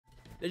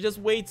There's just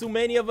way too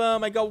many of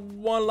them. I got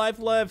 1 life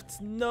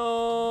left.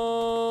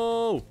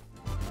 No!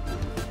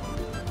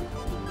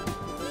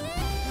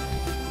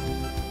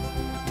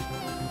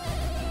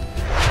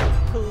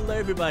 Hello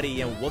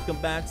everybody and welcome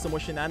back to some more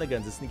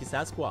shenanigans of Sneaky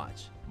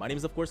Sasquatch. My name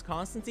is of course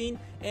Stantin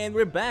and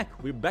we're back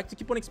to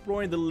keep on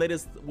exploring the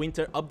latest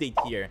winter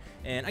update here.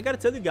 And I gotta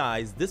tell you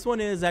guys, this one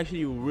is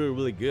actually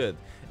really good.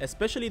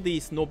 Especially the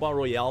Snowball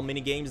Royale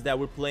mini games that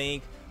we're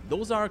playing.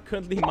 Those are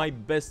currently my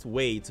best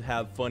way to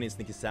have fun in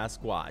Sneaky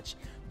Sasquatch.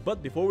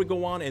 But before we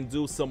go on and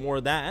do some more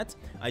of that,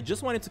 I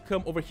just wanted to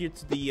come over here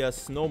to the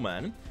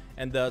snowman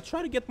and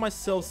try to get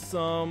myself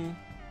some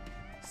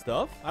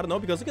stuff. I don't know,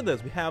 because look at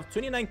this, we have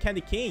 29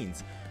 candy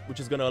canes, which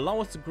is gonna allow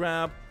us to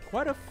grab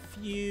quite a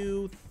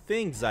few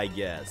things, I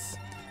guess.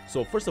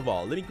 So first of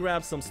all, let me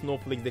grab some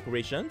snowflake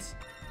decorations.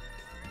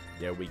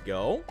 There we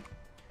go.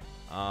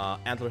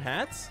 Antler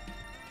hats,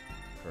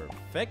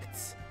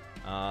 perfect.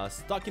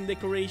 Stocking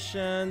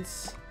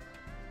decorations,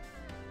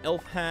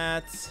 elf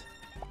hats,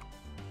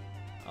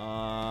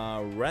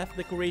 wrath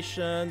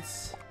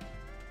decorations,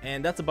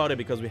 and that's about it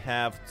because we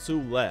have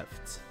 2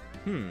 left.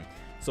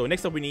 So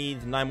next up we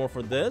need 9 more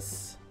for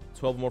this,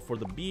 12 more for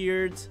the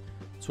beard,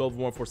 12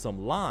 more for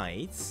some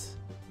lights,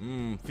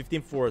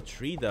 15 for a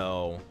tree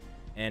though,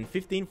 and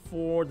 15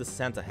 for the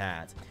Santa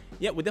hat.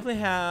 Yeah, we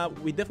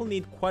definitely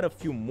need quite a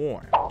few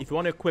more. If you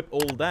want to equip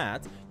all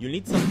that, you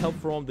need some help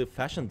from the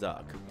fashion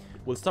duck.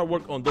 We'll start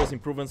work on those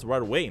improvements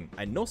right away.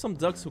 I know some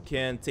ducks who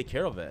can take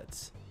care of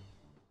it.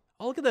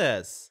 Oh, look at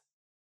this.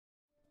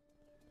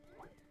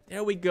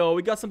 There we go,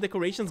 we got some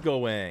decorations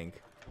going.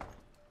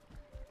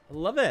 I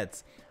love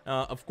it.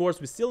 Of course,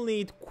 we still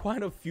need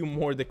quite a few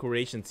more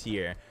decorations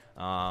here.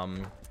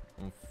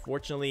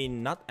 Unfortunately,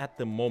 not at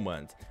the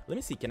moment. Let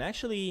me see, can I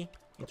actually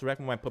interact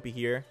with my puppy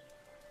here?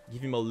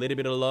 Give him a little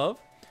bit of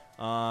love.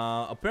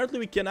 Apparently,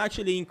 we can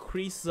actually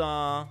increase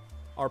our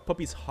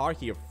puppy's heart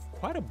here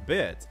quite a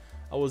bit.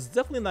 I was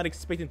definitely not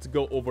expecting to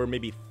go over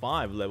maybe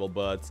 5 level,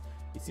 but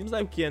it seems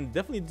like we can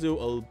definitely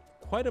do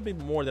quite a bit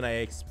more than I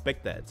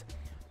expected.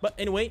 But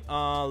anyway,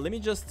 let me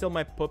just tell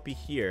my puppy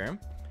here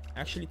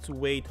actually to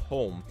wait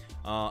home.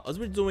 As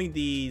we're doing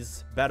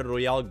these battle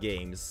royale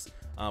games,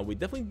 we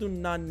definitely do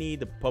not need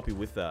the puppy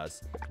with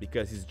us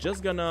because he's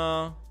just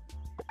gonna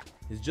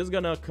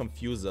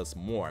confuse us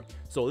more.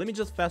 So let me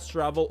just fast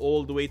travel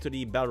all the way to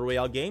the battle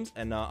royale games,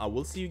 and I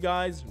will see you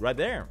guys right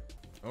there.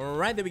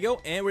 Alright, there we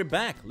go, and we're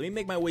back. Let me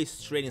make my way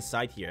straight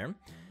inside here.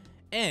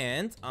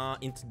 And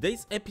in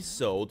today's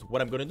episode,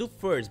 what I'm gonna do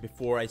first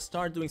before I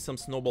start doing some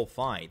snowball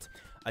fight,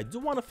 I do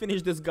want to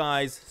finish this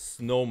guy's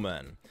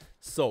snowman.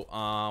 So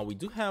we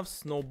do have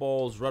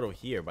snowballs right over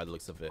here by the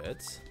looks of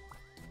it.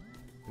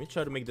 Let me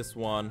try to make this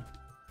one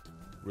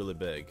really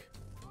big,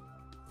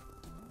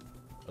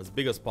 as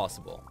big as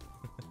possible.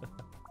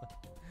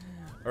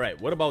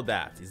 Alright, what about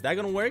that? Is that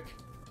gonna work?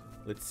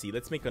 Let's see,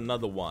 let's make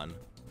another one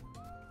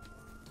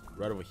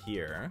right over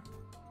here.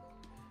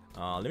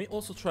 Let me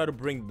also try to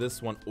bring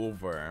this one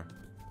over.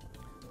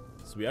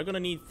 So we are gonna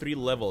need 3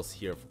 levels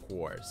here, of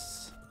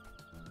course.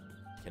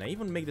 Can I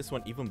even make this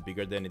one even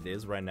bigger than it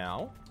is right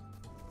now?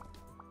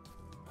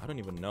 I don't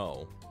even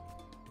know.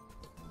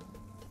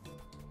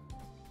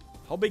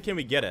 How big can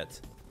we get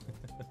it?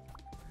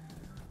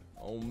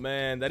 Oh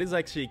man, that is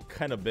actually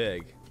kind of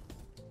big.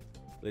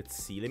 Let's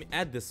see, let me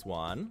add this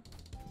one.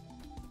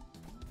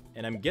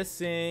 And I'm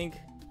guessing...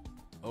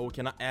 Oh, we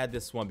cannot add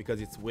this one because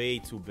it's way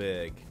too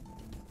big.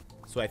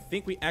 So I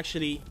think we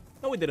actually...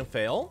 No, we didn't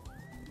fail.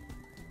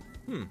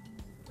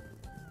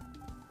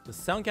 The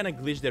sound kind of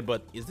glitched there,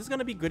 but is this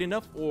gonna be good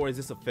enough or is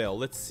this a fail?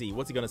 Let's see,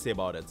 what's he gonna say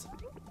about it?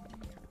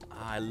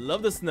 I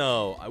love the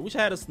snow. I wish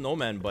I had a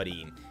snowman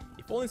buddy.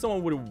 If only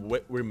someone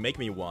would make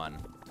me one.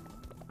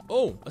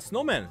 Oh, a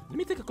snowman. Let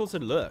me take a closer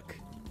look.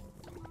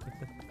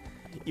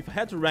 If I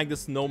had to rank the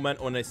snowman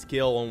on a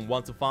scale on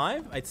 1 to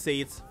 5, I'd say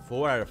it's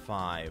 4 out of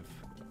 5.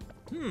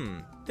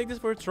 Take this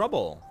for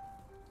trouble.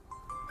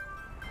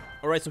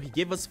 Alright, so he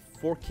gave us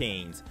 4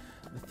 canes.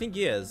 The thing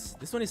is,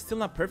 this one is still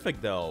not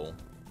perfect though.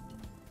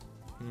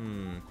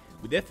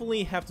 We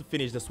definitely have to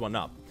finish this one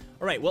up.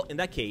 Alright, well, in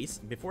that case,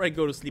 before I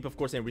go to sleep, of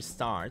course, and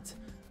restart,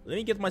 let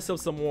me get myself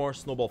some more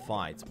snowball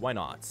fights. Why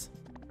not?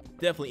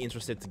 Definitely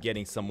interested to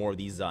getting some more of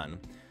these done.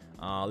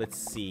 Let's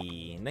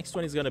see. Next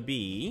one is gonna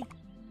be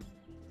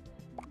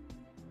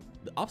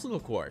the obstacle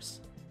course.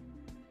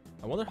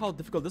 I wonder how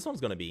difficult this one's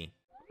gonna be.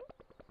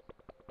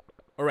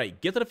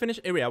 Alright, get to the finish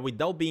area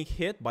without being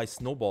hit by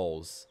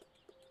snowballs.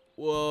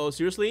 Whoa,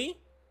 seriously?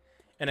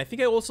 And I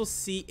think I also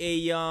see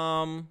a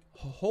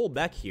hole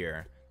back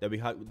here that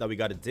we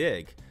gotta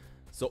dig.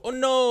 So, oh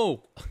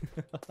no!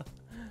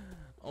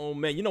 Oh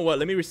man, you know what?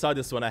 Let me restart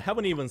this one. I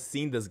haven't even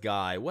seen this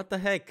guy. What the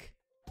heck?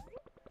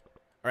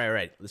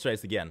 Alright, let's try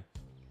this again.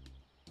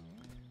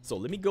 So,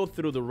 let me go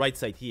through the right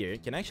side here.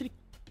 Can I actually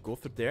go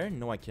through there?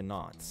 No, I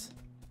cannot.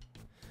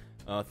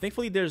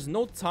 Thankfully, there's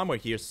no timer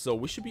here, so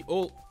we should be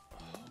all...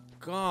 Oh,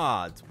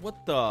 God,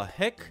 what the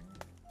heck?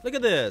 Look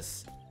at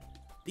this.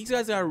 These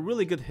guys are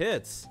really good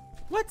hits.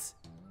 What?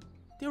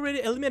 They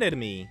already eliminated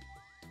me.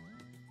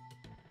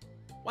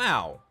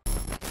 Wow.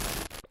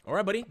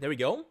 Alright, buddy, there we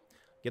go.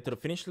 Get to the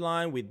finish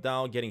line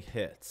without getting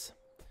hit.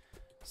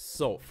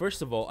 So,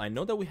 first of all, I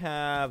know that we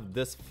have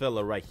this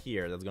fella right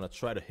here that's gonna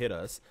try to hit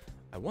us.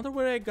 I wonder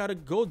where I gotta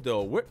go,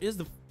 though. Where is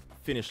the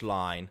finish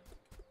line?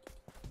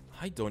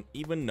 I don't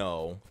even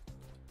know.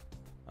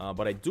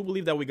 But I do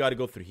believe that we gotta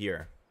go through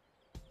here.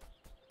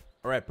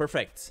 Alright,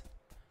 perfect.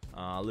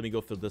 Let me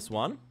go through this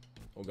one.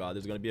 Oh god,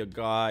 there's gonna be a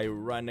guy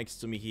right next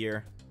to me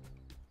here.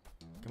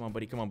 Come on,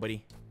 buddy, come on,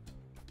 buddy.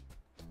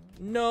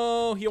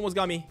 No, he almost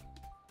got me.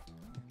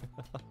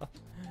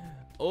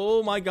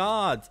 Oh my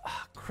god.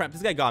 Ah, crap,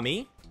 this guy got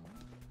me.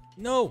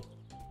 No.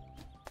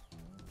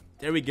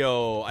 There we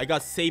go. I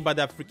got saved by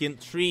that freaking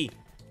tree.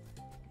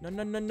 No,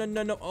 no, no, no,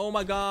 no, no. Oh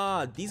my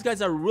god. These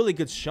guys are really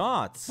good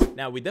shots.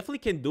 Now, we definitely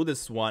can do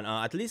this one.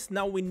 At least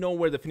now we know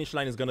where the finish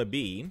line is gonna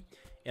be.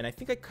 And I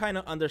think I kind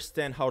of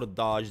understand how to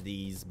dodge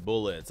these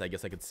bullets, I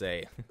guess I could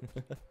say.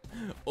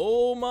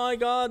 Oh my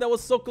god, that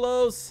was so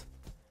close.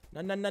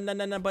 No, no, no, no,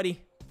 no, no,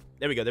 buddy.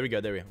 There we go, there we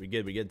go, there we go. We're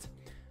good, we're good.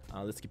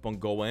 Let's keep on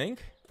going.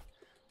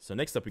 So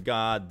next up, we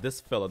got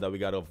this fella that we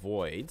gotta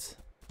avoid.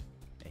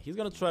 And he's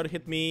gonna try to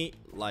hit me,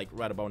 like,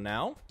 right about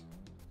now.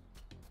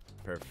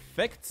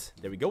 Perfect.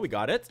 There we go, we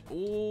got it.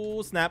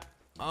 Oh, snap.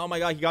 Oh my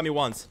god, he got me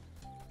once.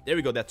 There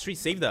we go, that tree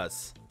saved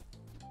us.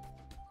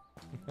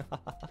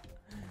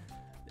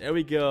 There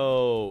we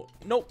go.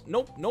 Nope,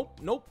 nope, nope,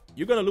 nope.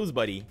 You're gonna lose,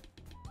 buddy.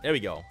 There we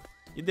go.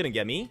 You didn't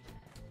get me.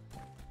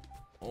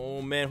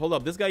 Oh, man, hold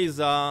up. This guy is,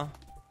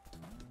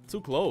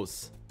 too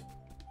close.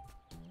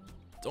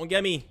 Don't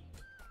get me.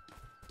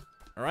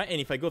 Alright,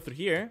 and if I go through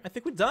here, I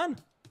think we're done.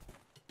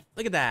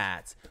 Look at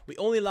that. We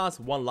only lost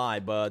one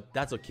life, but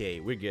that's okay.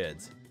 We're good.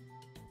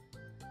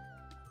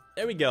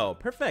 There we go.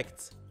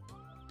 Perfect.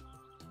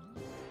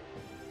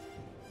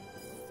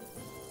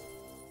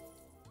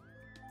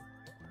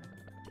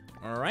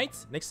 Alright,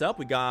 next up,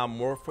 we got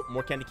more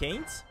candy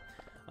canes.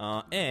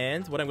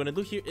 And what I'm gonna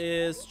do here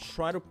is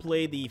try to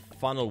play the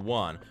final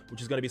one,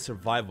 which is gonna be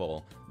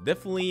survival.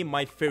 Definitely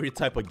my favorite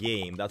type of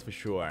game, that's for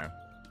sure.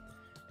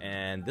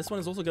 And this one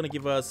is also gonna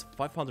give us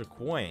 500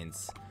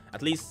 coins,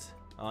 at least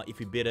if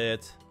we beat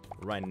it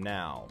right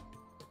now.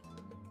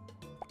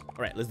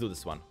 Alright, let's do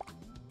this one.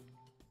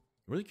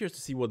 I'm really curious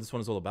to see what this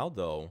one is all about,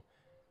 though.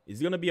 Is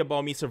it gonna be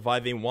about me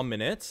surviving 1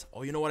 minute?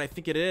 Oh, you know what? I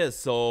think it is.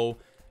 So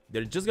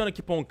they're just gonna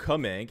keep on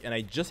coming, and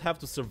I just have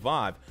to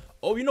survive.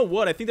 Oh, you know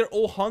what? I think they're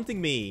all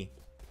hunting me.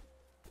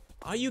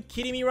 Are you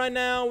kidding me right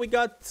now? We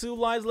got 2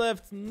 lives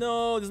left.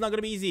 No, this is not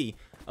gonna be easy.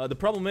 The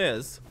problem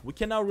is, we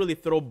cannot really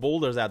throw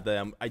boulders at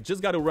them. I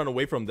just gotta run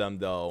away from them,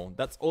 though.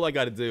 That's all I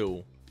gotta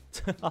do.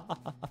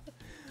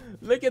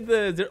 Look at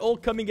this. They're all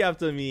coming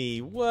after me.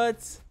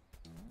 What?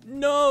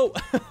 No!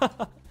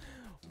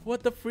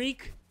 What the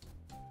freak?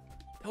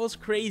 That was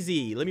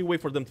crazy. Let me wait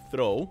for them to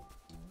throw.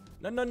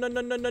 No, no, no,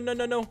 no, no, no, no,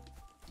 no, no.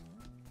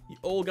 You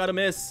all gotta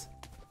miss.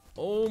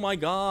 Oh my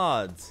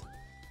god.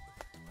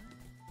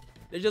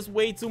 There's just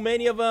way too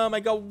many of them. I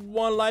got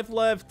 1 life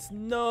left.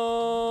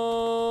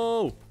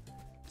 No!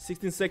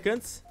 16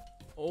 seconds.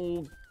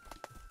 Oh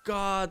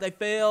god, I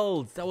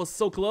failed. That was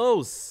so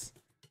close.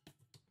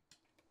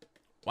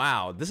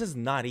 Wow, this is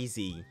not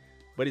easy,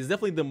 but it's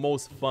definitely the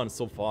most fun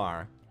so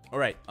far.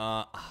 Alright,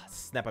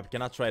 snap, I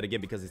cannot try it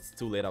again because it's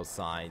too late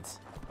outside.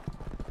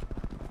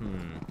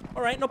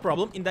 Alright, no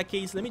problem. In that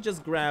case, let me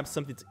just grab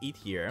something to eat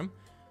here.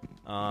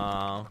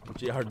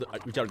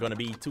 Which are gonna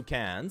be 2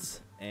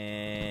 cans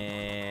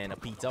and a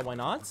pizza, why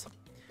not?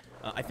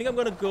 I think I'm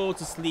gonna go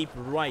to sleep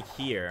right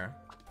here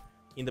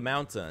in the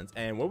mountains,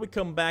 and when we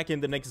come back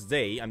in the next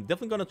day, I'm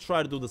definitely gonna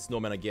try to do the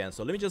snowman again,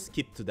 so let me just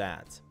keep to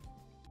that.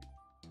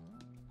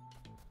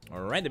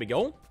 Alright, there we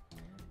go.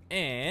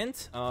 And,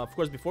 of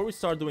course, before we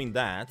start doing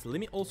that, let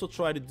me also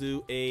try to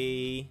do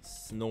a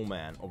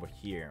snowman over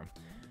here.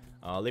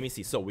 Let me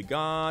see. So, we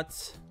got...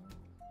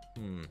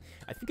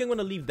 I think I'm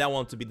gonna leave that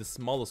one to be the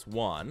smallest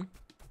one.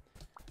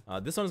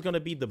 This one is gonna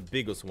be the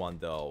biggest one,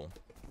 though.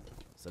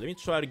 So, let me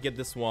try to get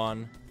this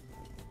one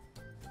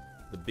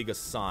the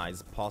biggest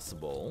size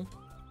possible.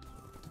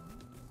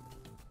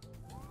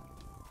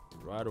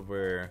 Right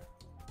over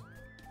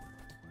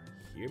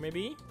here,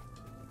 maybe?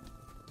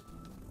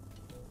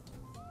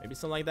 Maybe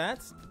something like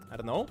that? I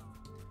don't know.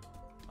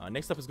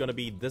 Next up is gonna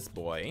be this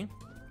boy.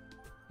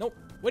 Nope.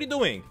 What are you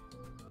doing?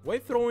 Why are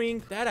you throwing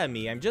that at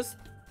me? I'm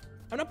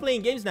not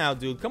playing games now,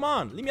 dude. Come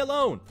on. Leave me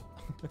alone.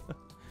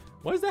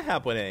 Why is that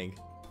happening?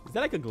 Is that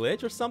like a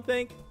glitch or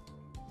something?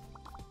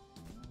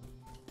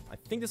 I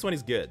think this one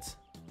is good.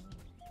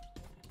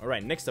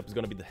 Alright, next up is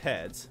gonna be the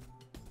head.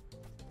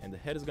 And the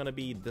head is gonna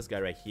be this guy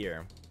right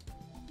here.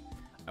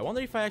 I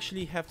wonder if I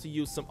actually have to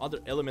use some other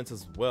elements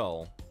as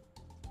well.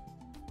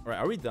 Alright,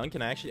 are we done?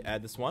 Can I actually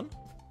add this one?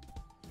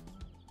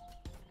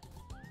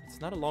 It's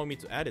not allowing me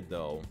to add it,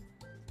 though.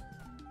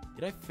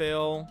 Did I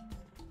fail?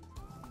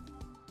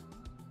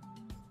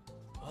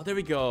 Oh, there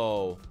we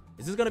go.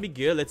 Is this gonna be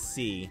good? Let's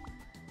see.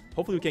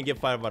 Hopefully we can get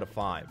 5 out of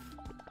 5.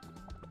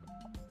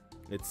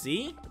 Let's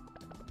see.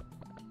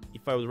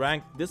 If I would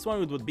rank this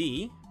one, it would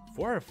be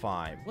 4 out of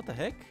 5. What the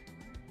heck?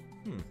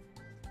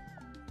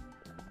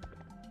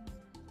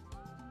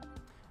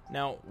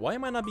 Now, why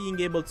am I not being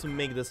able to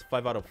make this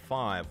 5 out of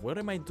 5? What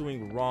am I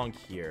doing wrong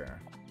here?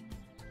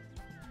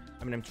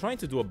 I mean, I'm trying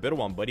to do a better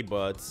one, buddy,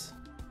 but...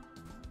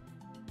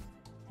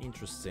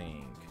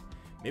 Interesting.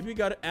 Maybe we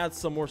gotta add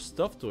some more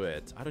stuff to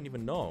it. I don't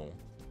even know.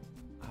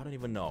 I don't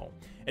even know.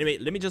 Anyway,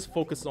 let me just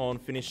focus on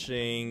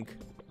finishing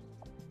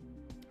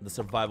the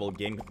survival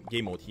game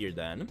mode here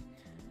then.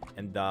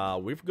 And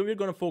we're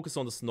gonna focus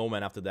on the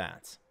snowman after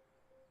that.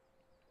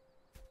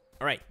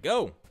 Alright,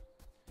 go!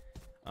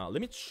 Let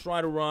me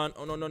try to run.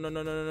 Oh, no, no, no,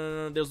 no, no, no,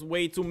 no, no. There's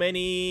way too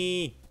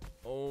many.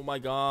 Oh, my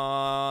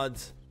God.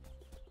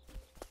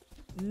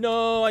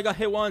 No, I got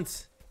hit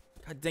once.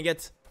 God dang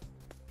it.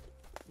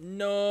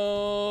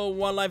 No,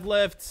 1 life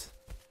left.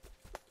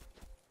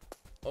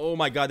 Oh,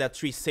 my God, that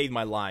tree saved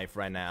my life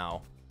right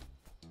now.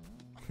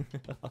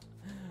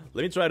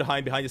 Let me try to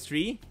hide behind this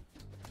tree.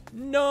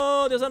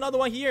 No, there's another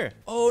one here.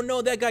 Oh,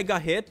 no, that guy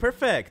got hit.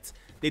 Perfect.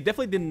 They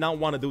definitely did not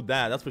want to do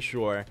that. That's for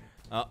sure.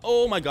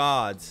 Oh, my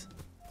God.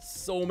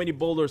 So many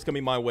boulders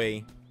coming my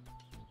way.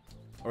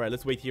 Alright,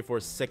 let's wait here for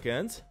a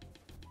second.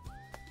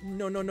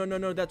 No, no, no, no,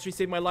 no. That tree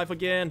saved my life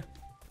again.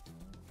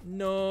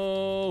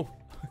 No.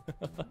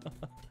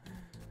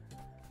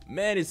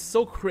 Man, it's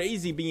so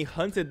crazy being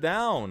hunted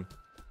down.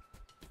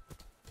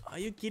 Are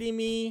you kidding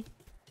me?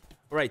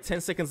 Alright,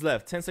 10 seconds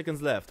left. 10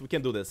 seconds left. We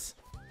can do this.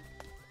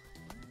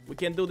 We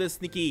can do this,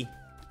 Sneaky.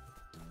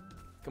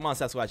 Come on,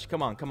 Sasquatch.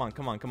 Come on, come on,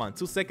 come on, come on.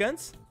 2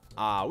 seconds.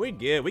 Ah, we're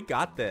good. We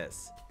got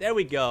this. There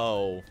we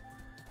go.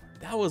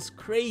 That was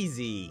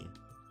crazy.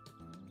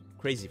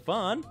 Crazy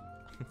fun.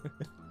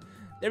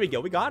 There we go.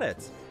 We got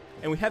it.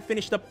 And we have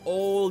finished up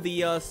all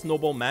the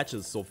snowball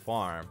matches so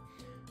far.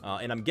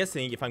 And I'm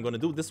guessing if I'm going to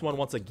do this one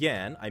once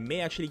again, I may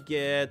actually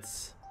get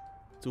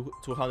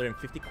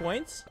 250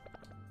 coins.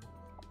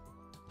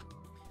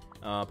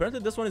 Apparently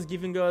this one is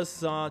giving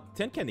us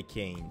 10 candy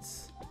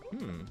canes.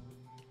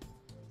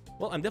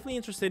 Well, I'm definitely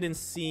interested in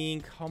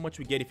seeing how much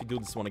we get if we do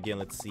this one again.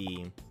 Let's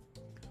see.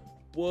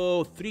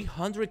 Whoa,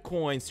 300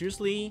 coins.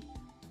 Seriously?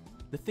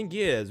 The thing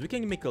is, we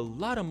can make a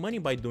lot of money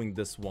by doing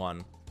this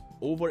one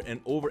over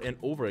and over and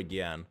over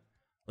again.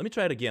 Let me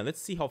try it again.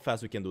 Let's see how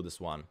fast we can do this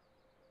one.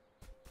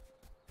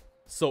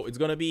 So it's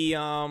gonna be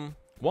 1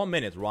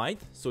 minute, right?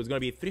 So it's gonna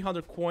be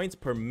 300 coins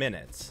per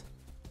minute.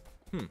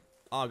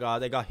 Oh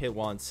god, I got hit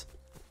once.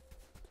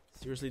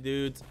 Seriously,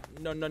 dude.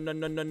 No, no, no,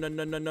 no, no, no,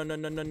 no, no, no, no,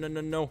 no, no, no,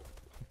 no, no.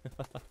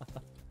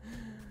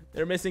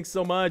 They're missing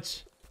so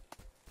much.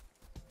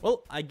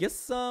 Well, I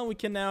guess we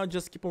can now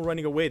just keep on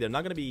running away. They're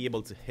not gonna be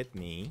able to hit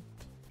me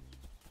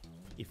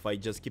if I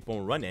just keep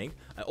on running.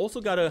 I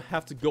also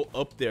have to go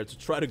up there to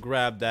try to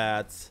grab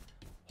that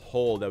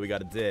hole that we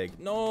gotta dig.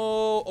 No,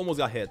 almost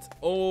got hit.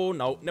 Oh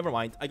no, never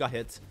mind. I got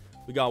hit.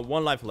 We got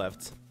 1 life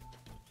left.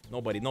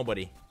 Nobody,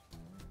 nobody.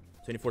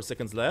 24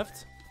 seconds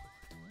left.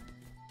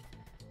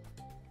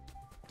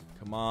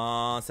 Come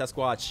on,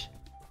 Sasquatch.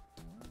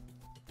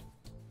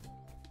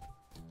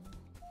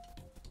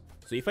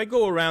 So if I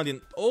go around in...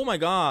 Oh my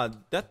god,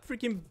 that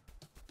freaking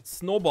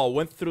snowball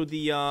went through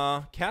the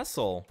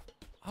castle.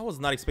 I was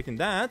not expecting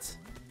that.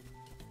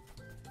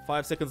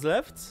 5 seconds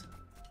left.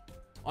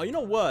 Oh, you know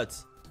what?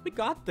 We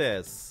got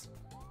this.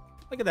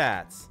 Look at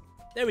that.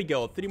 There we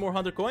go. 3 more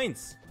 100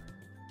 coins.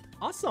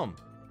 Awesome.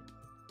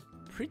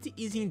 Pretty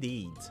easy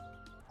indeed.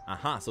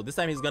 Aha, so this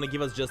time he's gonna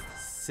give us just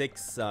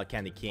 6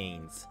 candy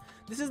canes.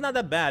 This is not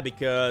that bad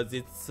because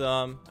it's...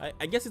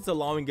 I guess it's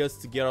allowing us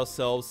to get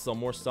ourselves some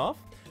more stuff.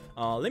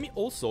 Let me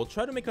also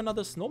try to make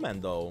another snowman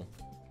though.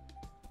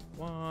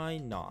 Why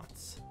not?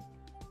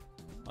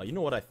 You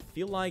know what? I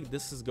feel like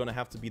this is gonna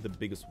have to be the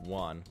biggest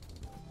one.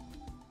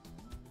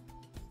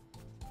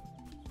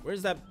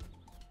 Where's that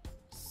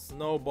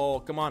snowball?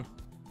 Come on.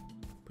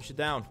 Push it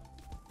down.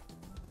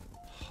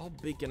 How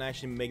big can I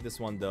actually make this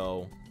one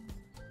though?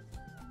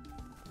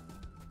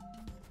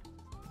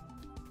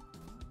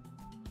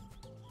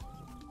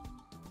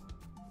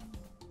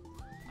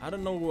 I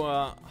don't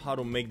know how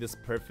to make this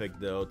perfect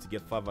though to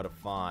get 5 out of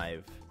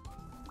 5.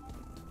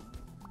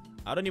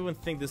 I don't even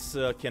think this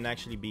can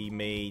actually be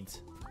made.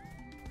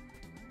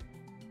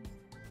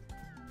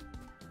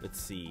 Let's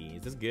see.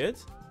 Is this good?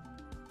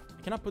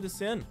 I cannot put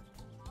this in.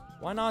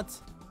 Why not?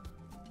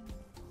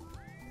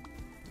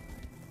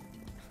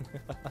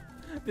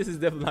 This is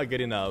definitely not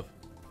good enough.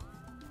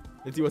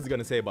 Let's see what it's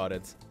gonna say about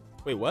it.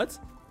 Wait, what?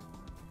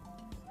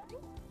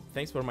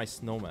 Thanks for my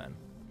snowman.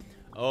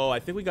 Oh, I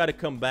think we gotta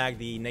come back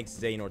the next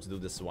day in order to do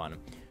this one.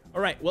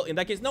 Alright, well, in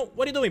that case, no,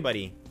 what are you doing,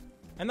 buddy?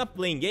 I'm not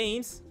playing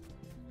games.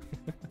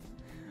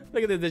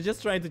 Look at this, they're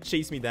just trying to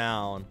chase me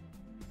down.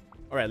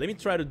 Alright, let me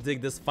try to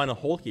dig this final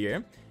hole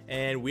here.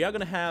 And we are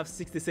gonna have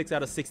 66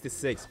 out of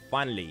 66,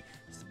 finally.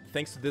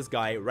 Thanks to this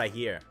guy right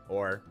here,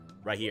 or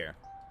right here.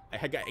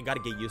 I gotta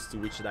get used to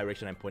which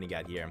direction I'm pointing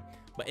at here.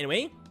 But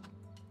anyway,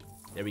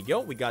 there we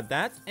go, we got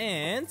that.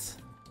 And,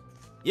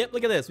 yep,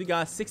 look at this, we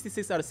got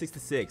 66 out of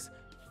 66.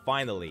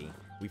 Finally,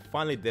 we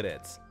finally did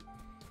it.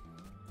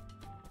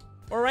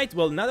 Alright,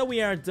 well, now that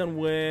we are done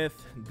with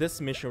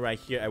this mission right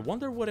here, I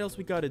wonder what else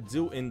we gotta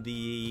do in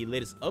the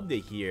latest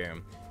update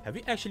here. Have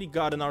we actually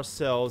gotten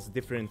ourselves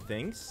different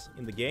things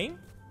in the game?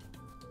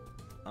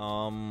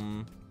 I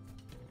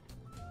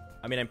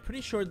mean, I'm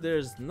pretty sure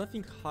there's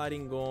nothing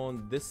hiding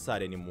on this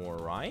side anymore,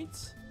 right?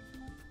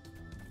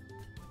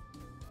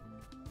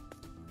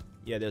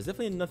 Yeah, there's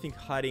definitely nothing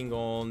hiding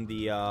on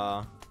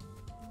the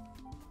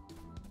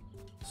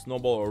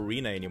snowball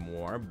arena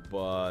anymore,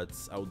 but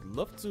I would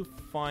love to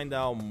find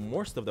out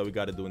more stuff that we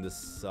gotta do in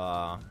this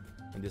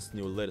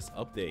new latest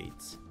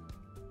update.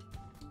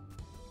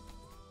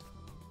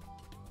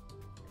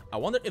 I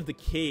wonder if the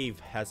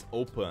cave has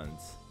opened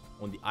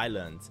on the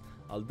island,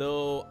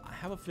 although I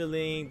have a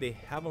feeling they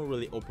haven't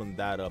really opened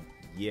that up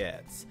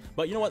yet.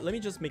 But you know what, let me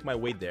just make my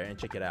way there and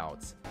check it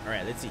out.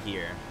 Alright, let's see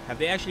here. Have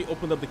they actually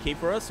opened up the cave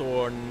for us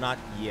or not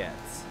yet?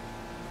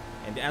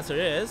 And the answer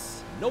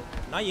is nope,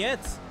 not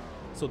yet.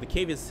 So the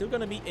cave is still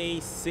gonna be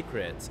a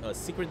secret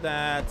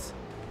that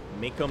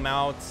may come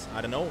out,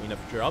 I don't know, in a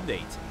future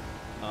update.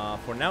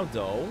 For now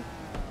though,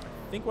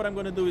 I think what I'm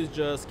gonna do is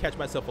just catch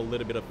myself a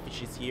little bit of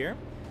fishes here,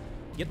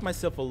 get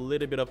myself a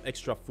little bit of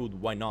extra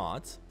food, why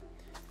not,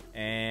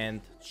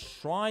 and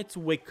try to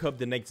wake up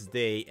the next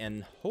day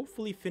and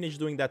hopefully finish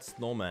doing that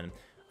snowman.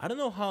 I don't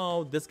know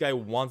how this guy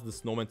wants the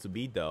snowman to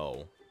be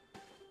though.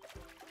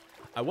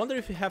 I wonder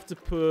if you have to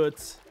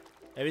put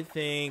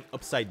everything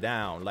upside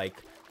down,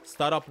 like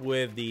start up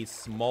with the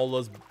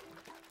smallest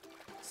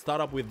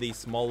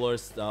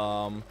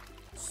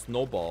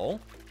snowball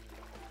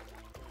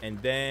and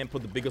then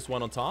put the biggest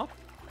one on top.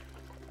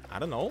 I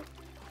don't know.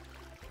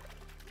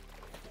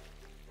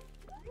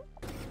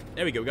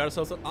 There we go, we got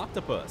ourselves an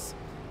octopus.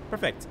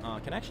 Perfect.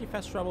 Can I actually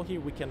fast travel here?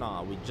 We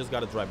cannot. We just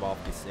gotta drive off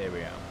this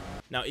area.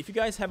 Now, if you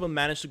guys haven't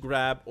managed to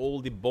grab all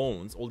the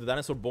bones, all the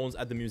dinosaur bones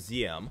at the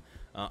museum,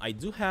 I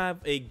do have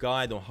a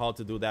guide on how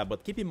to do that,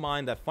 but keep in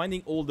mind that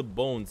finding all the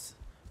bones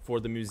for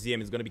the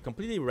museum is going to be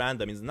completely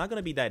random. It's not going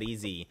to be that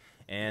easy,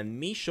 and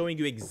me showing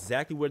you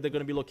exactly where they're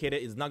going to be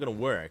located is not going to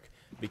work,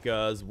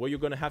 because what you're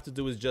going to have to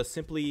do is just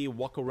simply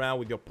walk around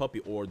with your puppy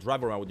or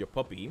drive around with your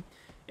puppy,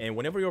 and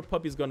whenever your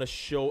puppy is going to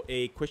show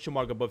a question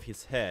mark above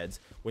his head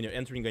when you're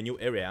entering a new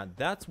area,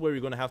 that's where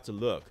you're going to have to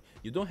look.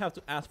 You don't have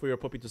to ask for your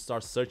puppy to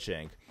start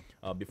searching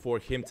before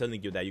him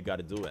telling you that you got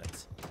to do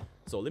it.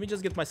 So let me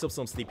just get myself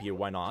some sleep here,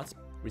 why not?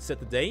 Reset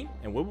the day,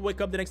 and when we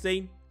wake up the next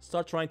day,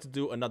 start trying to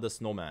do another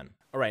snowman.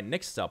 Alright,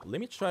 next up, let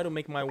me try to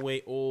make my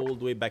way all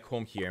the way back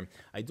home here.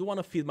 I do want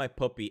to feed my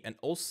puppy and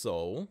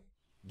also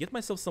get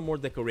myself some more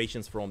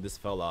decorations from this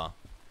fella.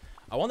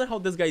 I wonder how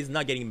this guy is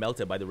not getting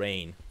melted by the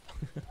rain.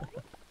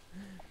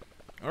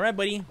 Alright,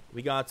 buddy,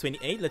 we got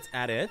 28, let's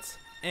add it.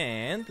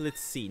 And let's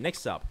see,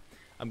 next up,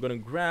 I'm gonna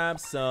grab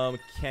some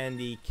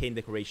candy cane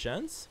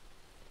decorations.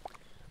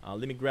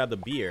 Let me grab the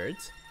beard.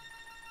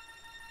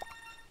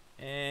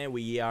 And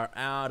we are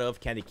out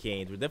of candy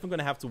canes. We're definitely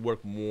gonna have to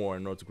work more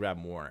in order to grab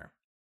more.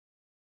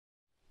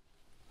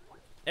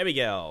 There we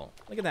go.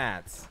 Look at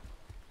that.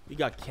 We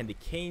got candy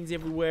canes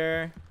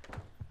everywhere.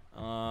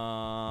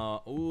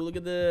 Oh, look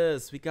at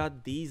this. We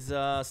got these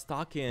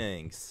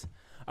stockings.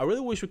 I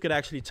really wish we could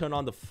actually turn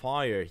on the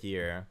fire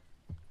here.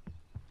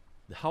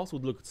 The house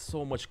would look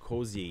so much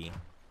cozy.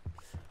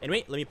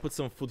 Anyway, let me put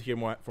some food here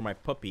more for my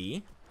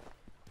puppy.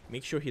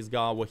 Make sure he's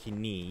got what he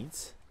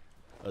needs,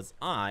 as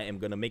I am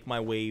gonna make my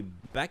way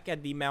back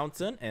at the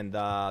mountain and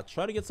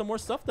try to get some more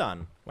stuff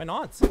done. Why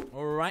not?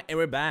 Alright, and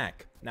we're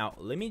back. Now,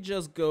 let me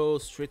just go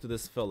straight to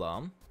this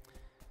fella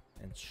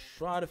and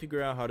try to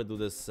figure out how to do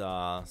this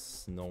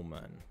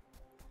snowman.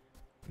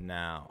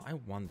 Now, I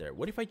wonder,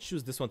 what if I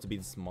choose this one to be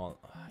the small?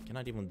 I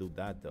cannot even do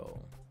that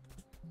though.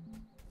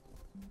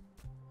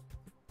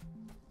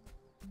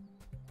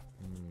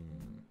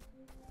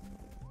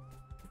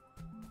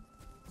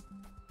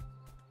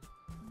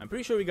 I'm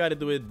pretty sure we gotta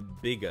do it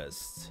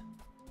biggest.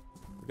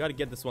 We gotta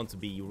get this one to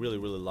be really,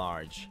 really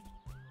large.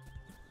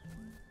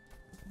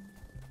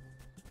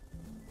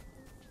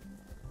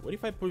 What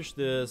if I push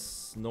this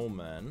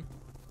snowman?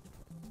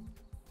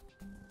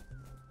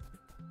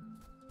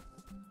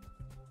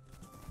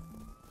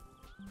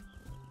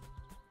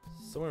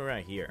 Somewhere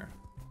right here.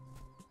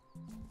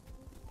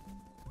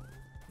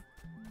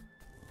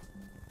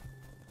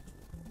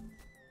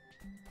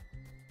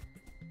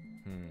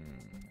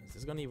 Is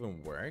this gonna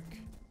even work?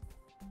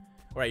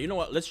 Alright, you know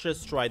what? Let's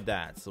just try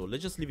that. So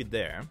let's just leave it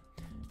there.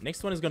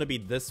 Next one is gonna be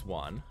this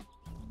one.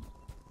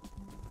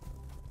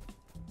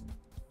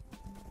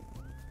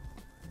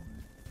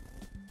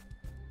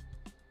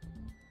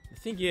 The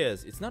thing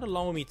is, it's not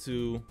allowing me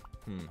to...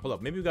 hold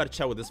up, maybe we gotta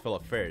chat with this fella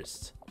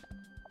first.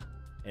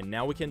 And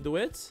now we can do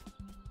it?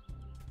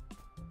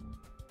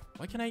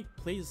 Why can't I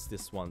place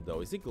this one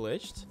though? Is it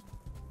glitched?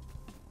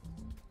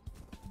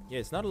 Yeah,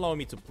 it's not allowing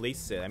me to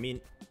place it. I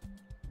mean...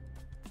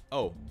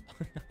 Oh.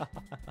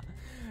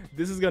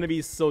 This is gonna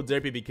be so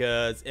derpy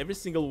because every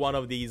single one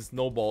of these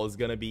snowballs is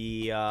gonna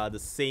be the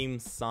same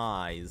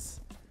size.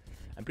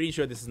 I'm pretty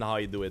sure this is not how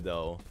you do it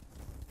though.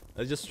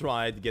 Let's just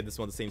try to get this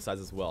one the same size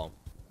as well.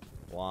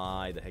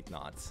 Why the heck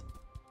not?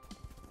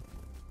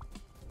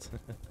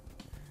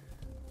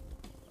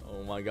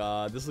 Oh my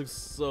god, this looks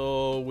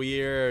so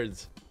weird.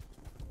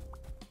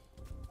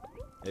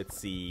 Let's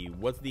see,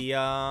 what's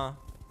the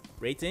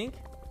rating?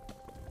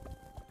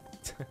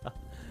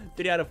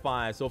 3 out of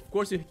 5. So, of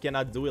course, you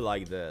cannot do it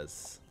like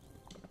this.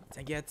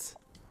 Dang it.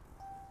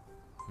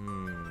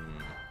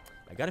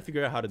 I gotta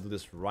figure out how to do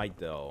this right,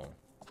 though.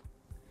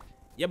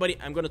 Yeah, buddy,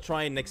 I'm gonna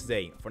try it next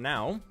day. For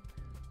now,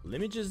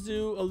 let me just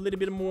do a little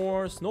bit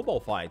more snowball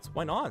fights.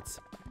 Why not?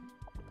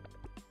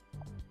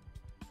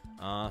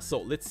 So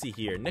let's see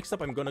here. Next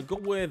up, I'm gonna go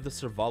with the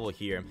survival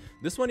here.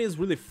 This one is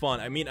really fun.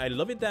 I mean, I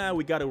love it that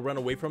we gotta run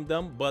away from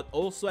them, but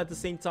also at the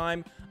same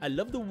time, I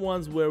love the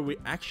ones where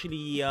we're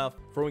actually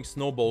throwing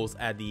snowballs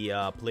at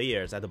the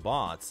players, at the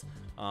bots.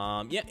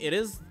 Yeah, it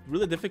is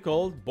really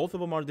difficult. Both of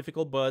them are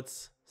difficult, but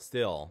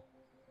still.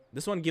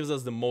 This one gives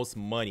us the most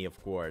money,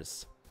 of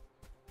course.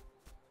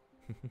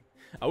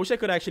 I wish I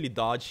could actually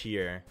dodge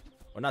here.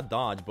 Or not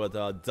dodge, but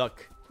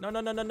duck. No, no,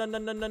 no, no, no, no,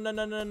 no, no,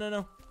 no, no, no,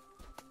 no.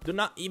 Do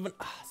not even...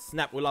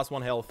 snap, we lost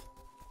 1 health.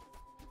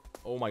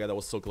 Oh my god, that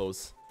was so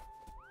close.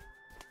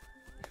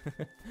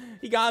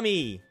 He got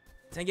me.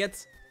 Dang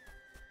it.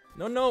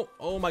 No, no.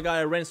 Oh my god,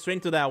 I ran straight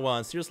into that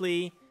one.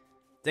 Seriously?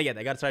 Dang it,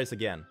 I gotta try this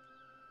again.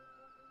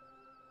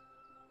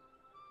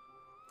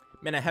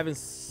 Man, I'm having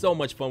so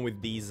much fun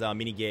with these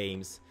mini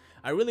games.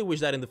 I really wish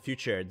that in the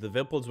future, the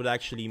developers would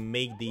actually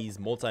make these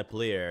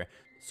multiplayer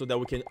so that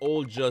we can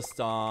all just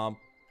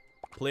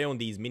play on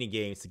these mini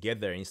games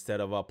together instead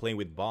of playing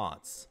with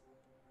bots.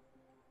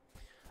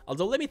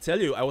 Although, let me tell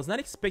you, I was not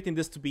expecting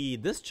this to be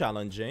this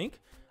challenging.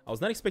 I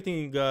was not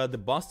expecting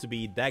the boss to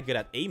be that good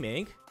at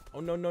aiming. Oh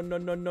no, no, no,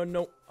 no, no,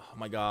 no. Oh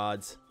my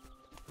god.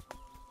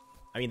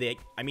 I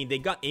mean they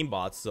got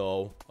aimbots,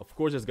 so of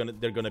course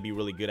they're gonna be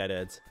really good at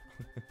it.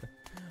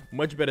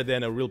 Much better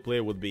than a real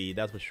player would be,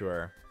 that's for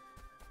sure.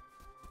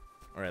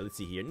 Alright, let's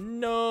see here.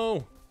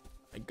 No!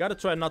 I gotta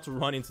try not to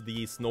run into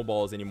these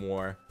snowballs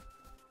anymore.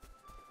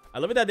 I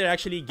love it that they're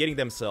actually getting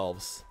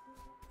themselves.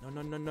 No,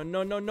 no, no, no,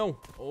 no, no, no.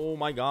 Oh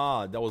my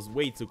god, that was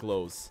way too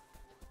close.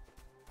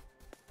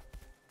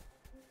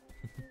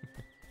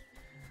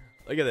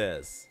 Look at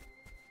this.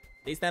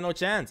 They stand no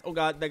chance. Oh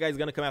god, that guy's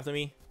gonna come after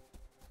me.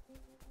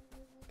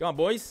 Come on,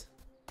 boys.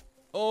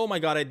 Oh my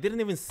god, I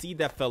didn't even see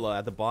that fella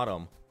at the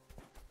bottom.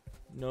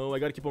 No, I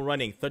gotta keep on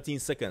running. 13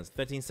 seconds.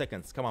 13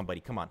 seconds. Come on, buddy.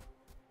 Come on.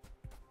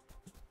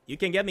 You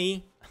can get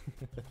me.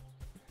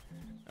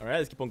 Alright,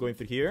 let's keep on going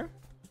through here.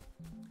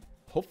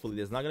 Hopefully,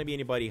 there's not gonna be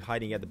anybody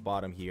hiding at the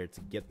bottom here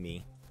to get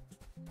me.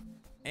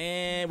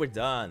 And we're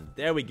done.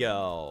 There we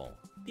go.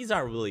 These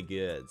are really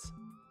good.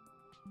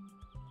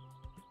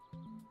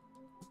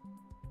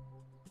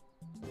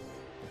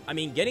 I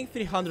mean, getting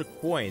 300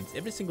 coins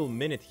every single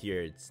minute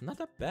here, it's not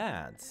that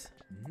bad.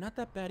 Not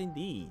that bad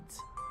indeed.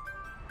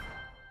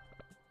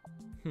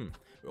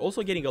 We're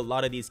also getting a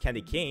lot of these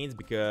candy canes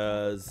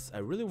because I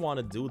really want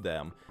to do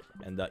them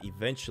and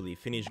eventually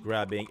finish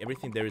grabbing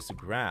everything there is to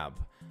grab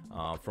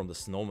from the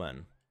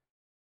snowman.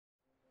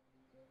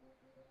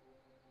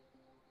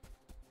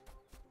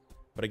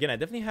 But again, I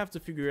definitely have to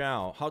figure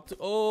out how to...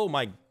 Oh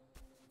my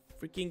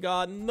freaking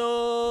god,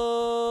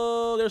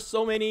 no! There's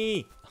so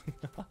many!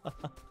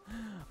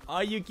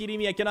 Are you kidding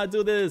me? I cannot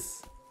do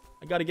this!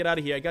 I gotta get out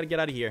of here, I gotta get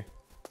out of here.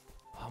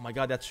 Oh my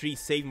god, that tree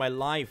saved my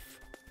life.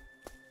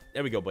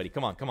 There we go, buddy.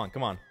 Come on, come on,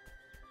 come on.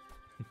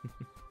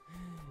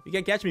 You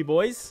can't catch me,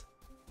 boys.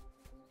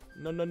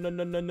 No, no, no,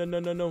 no, no, no, no,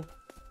 no, no.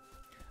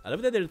 I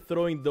love that they're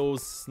throwing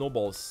those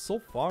snowballs so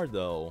far,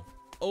 though.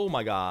 Oh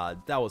my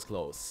god, that was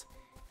close.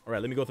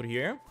 Alright, let me go through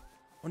here.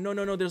 Oh, no,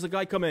 no, no, there's a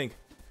guy coming.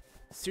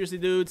 Seriously,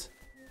 dude?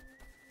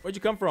 Where'd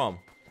you come from?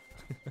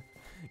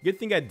 Good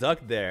thing I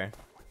ducked there.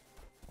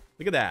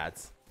 Look at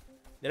that.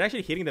 They're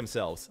actually hitting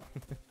themselves.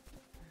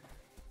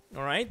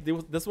 Alright,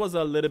 this was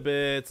a little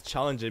bit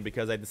challenging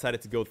because I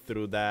decided to go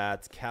through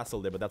that castle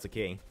there, but that's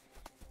okay.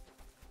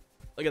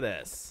 Look at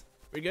this.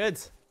 We're good.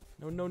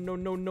 No, no, no,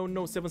 no, no,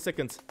 no. 7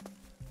 seconds.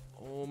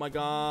 Oh my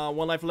god,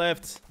 1 life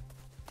left.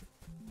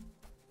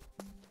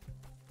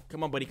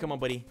 Come on, buddy, come on,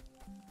 buddy.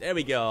 There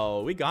we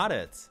go. We got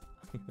it.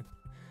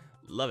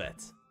 Love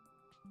it.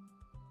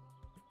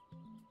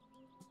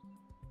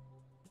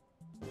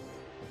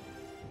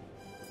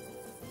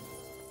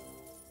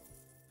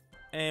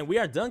 And we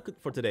are done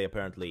for today,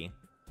 apparently.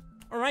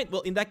 Alright, well,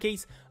 in that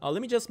case,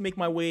 let me just make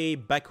my way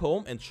back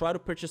home and try to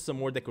purchase some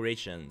more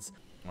decorations.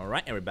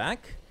 Alright, and we're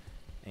back.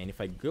 And if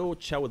I go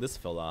chat with this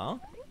fella...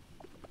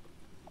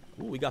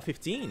 Ooh, we got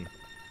 15.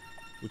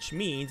 Which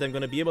means I'm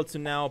going to be able to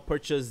now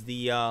purchase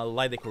the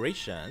light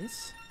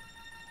decorations.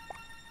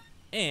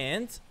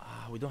 And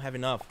we don't have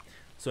enough.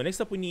 So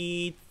next up we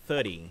need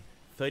 30.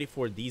 30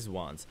 for these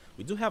ones.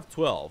 We do have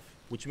 12.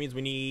 Which means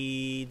we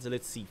need,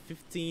 let's see,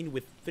 15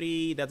 with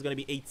 3, that's going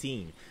to be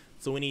 18.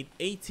 So we need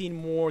 18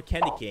 more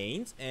candy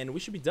canes, and we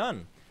should be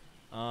done.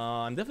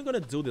 I'm definitely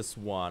going to do this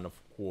one, of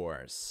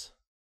course.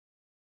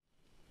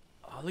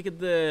 Oh, look at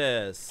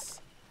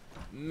this.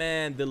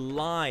 Man, the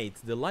light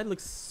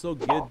looks so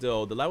good,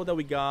 though. The light that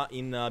we got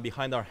in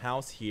behind our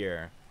house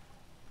here.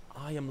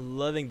 I am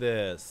loving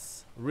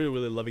this. Really,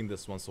 really loving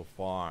this one so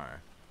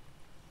far.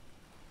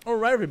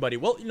 Alright, everybody,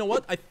 well, you know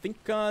what, I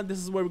think this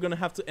is where we're gonna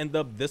have to end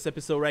up this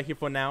episode right here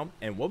for now.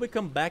 And when we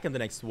come back in the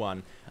next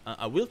one,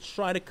 I will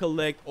try to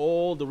collect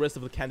all the rest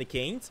of the candy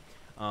canes.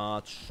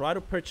 try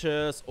to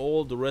purchase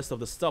all the rest of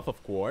the stuff,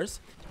 of course,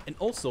 and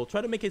also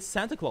try to make a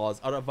Santa Claus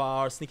out of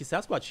our Sneaky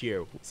Sasquatch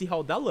here. See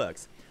how that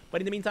looks. But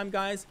in the meantime,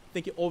 guys,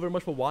 thank you all very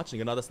much for watching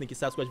another Sneaky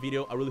Sasquatch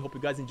video. I really hope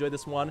you guys enjoyed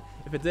this one.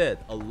 If it did,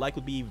 a like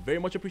would be very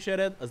much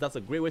appreciated, as that's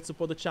a great way to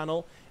support the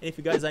channel. And if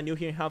you guys are new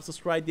here and haven't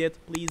subscribed yet,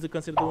 please do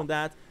consider doing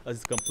that, as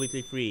it's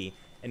completely free.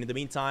 And in the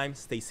meantime,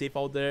 stay safe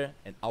out there,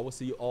 and I will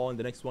see you all in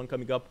the next one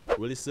coming up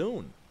really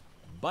soon.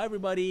 Bye,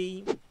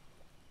 everybody!